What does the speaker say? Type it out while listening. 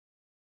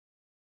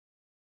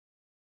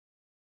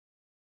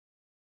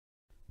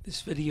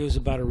This video is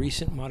about a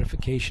recent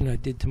modification I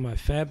did to my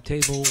fab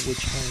table,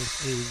 which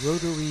has a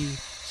rotary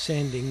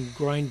sanding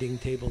grinding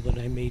table that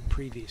I made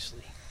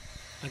previously.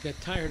 I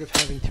got tired of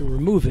having to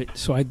remove it,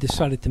 so I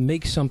decided to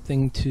make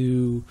something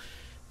to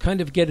kind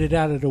of get it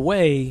out of the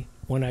way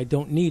when I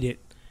don't need it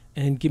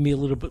and give me a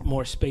little bit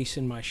more space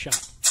in my shop.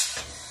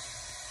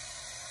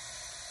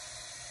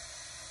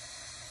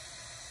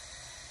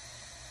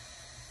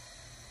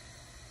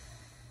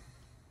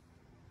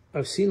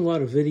 I've seen a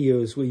lot of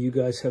videos where you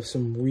guys have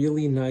some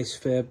really nice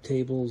fab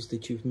tables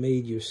that you've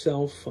made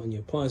yourself on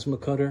your plasma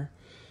cutter.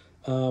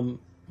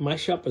 My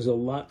shop is a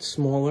lot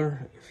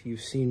smaller. If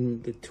you've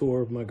seen the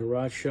tour of my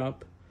garage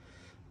shop,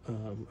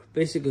 I've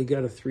basically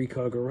got a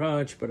 3-car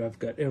garage, but I've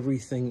got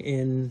everything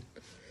in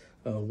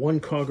a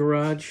 1-car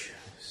garage.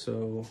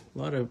 So a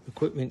lot of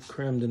equipment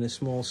crammed in a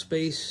small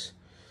space,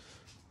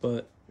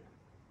 but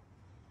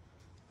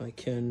I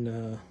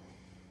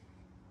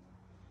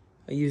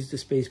use the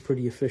space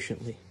pretty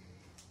efficiently.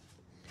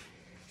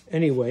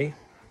 Anyway,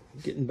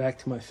 getting back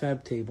to my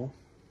fab table.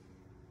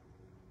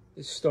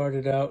 It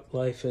started out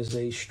life as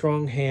a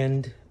strong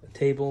hand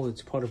table.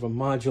 It's part of a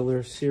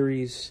modular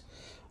series.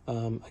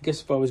 I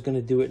guess if I was going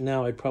to do it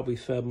now, I'd probably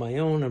fab my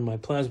own on my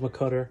plasma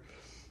cutter,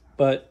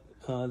 but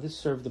this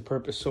served the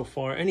purpose so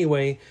far.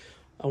 Anyway,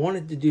 I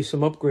wanted to do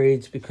some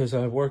upgrades because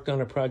I worked on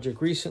a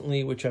project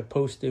recently, which I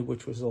posted,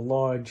 which was a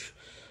large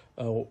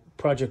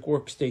project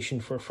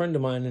workstation for a friend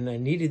of mine, and I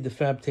needed the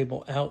fab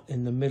table out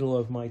in the middle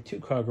of my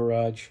 2-car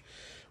garage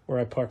where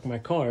I park my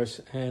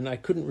cars, and I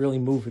couldn't really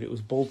move it. It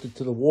was bolted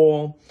to the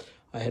wall.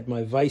 I had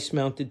my vise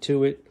mounted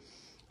to it,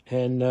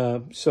 and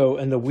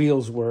the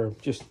wheels were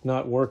just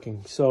not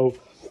working. So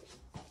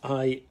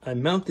I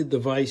mounted the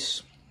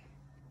vise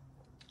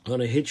on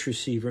a hitch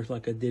receiver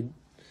like I did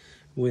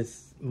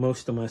with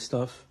most of my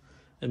stuff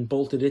and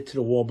bolted it to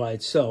the wall by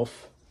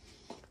itself.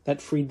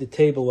 That freed the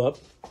table up.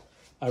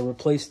 I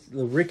replaced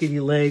the rickety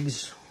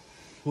legs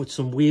with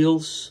some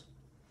wheels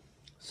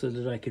so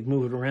that I could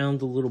move it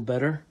around a little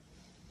better.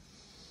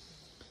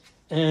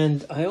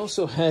 And I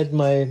also had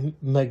my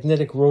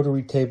magnetic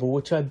rotary table,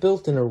 which I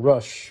built in a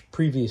rush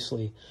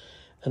previously,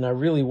 and I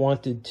really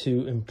wanted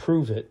to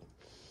improve it.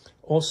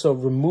 Also,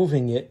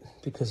 removing it,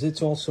 because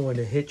it's also in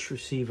a hitch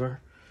receiver,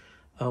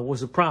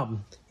 was a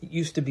problem. It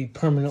used to be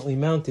permanently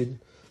mounted,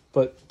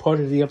 but part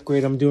of the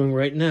upgrade I'm doing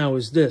right now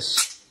is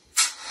this.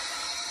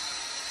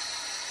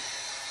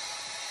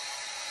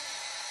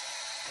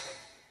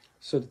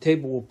 So the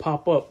table will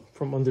pop up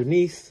from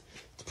underneath.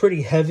 It's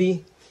pretty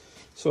heavy,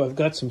 so I've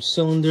got some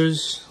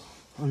cylinders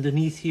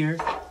underneath here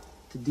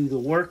to do the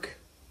work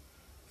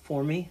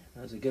for me.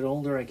 As I get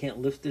older, I can't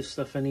lift this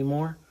stuff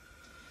anymore.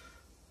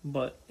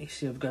 But you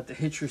see I've got the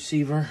hitch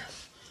receiver,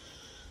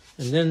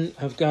 and then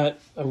I've got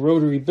a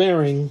rotary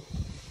bearing.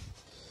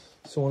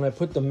 So when I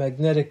put the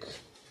magnetic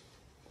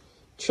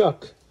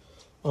chuck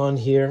on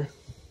here,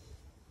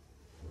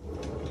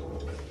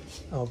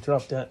 I'll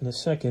drop that in a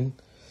second.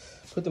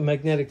 Put the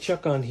magnetic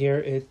chuck on here,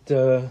 it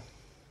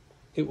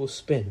will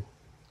spin.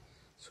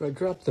 So I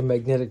dropped the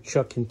magnetic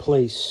chuck in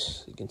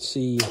place. You can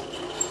see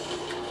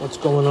what's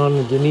going on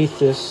underneath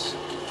this.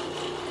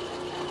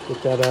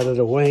 Get that out of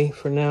the way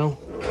for now.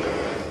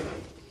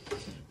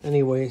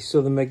 Anyway,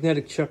 so the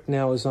magnetic chuck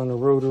now is on a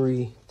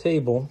rotary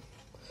table.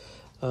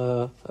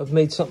 I've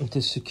made something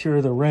to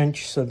secure the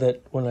wrench so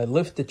that when I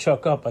lift the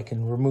chuck up, I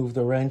can remove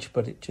the wrench,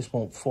 but it just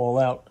won't fall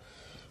out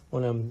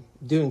when I'm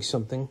doing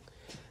something.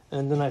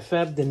 And then I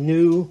fabbed a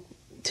new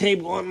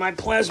table on my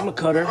plasma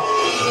cutter,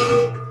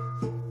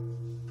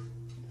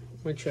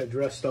 which I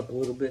dressed up a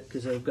little bit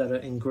because I've got an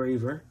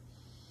engraver.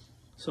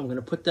 So I'm going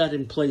to put that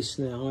in place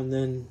now and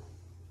then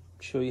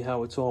show you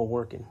how it's all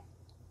working.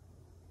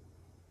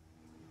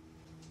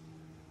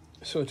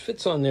 So it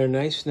fits on there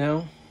nice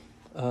now.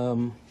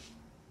 Allows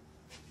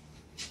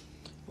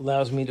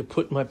me to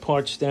put my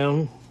parts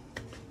down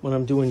when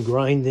I'm doing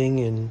grinding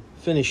and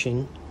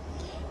finishing.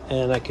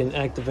 And I can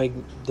activate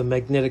the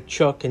magnetic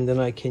chuck, and then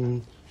I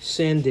can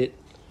sand it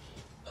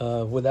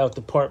without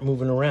the part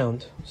moving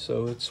around.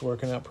 So it's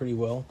working out pretty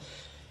well.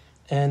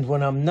 And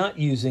when I'm not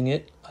using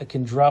it, I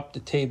can drop the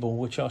table,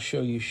 which I'll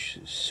show you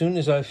as soon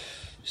as I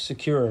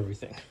secure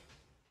everything.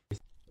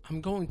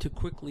 I'm going to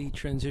quickly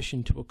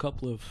transition to a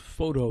couple of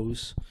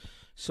photos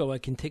so I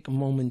can take a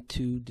moment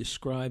to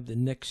describe the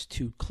next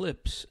 2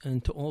 clips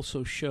and to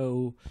also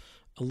show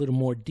a little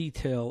more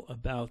detail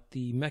about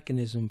the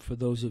mechanism for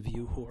those of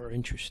you who are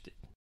interested.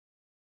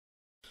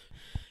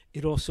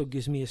 It also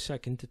gives me a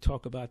second to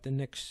talk about the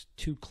next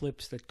 2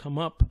 clips that come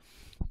up.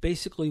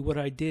 Basically what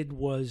I did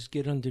was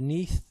get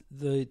underneath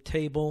the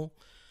table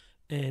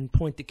and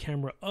point the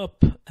camera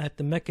up at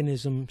the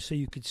mechanism so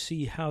you could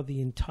see how the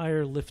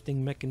entire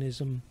lifting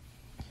mechanism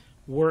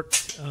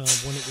worked when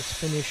it was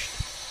finished.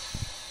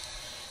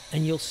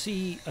 And you'll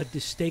see a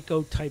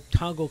Destaco type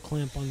toggle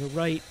clamp on the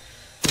right.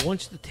 But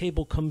once the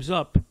table comes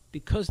up,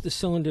 because the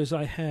cylinders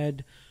I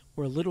had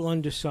were a little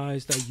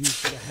undersized, I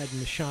used what I had in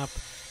the shop,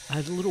 I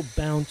had a little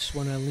bounce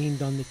when I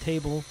leaned on the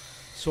table,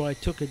 so I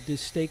took a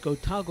Destaco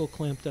toggle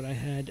clamp that I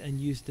had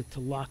and used it to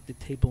lock the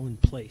table in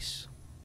place.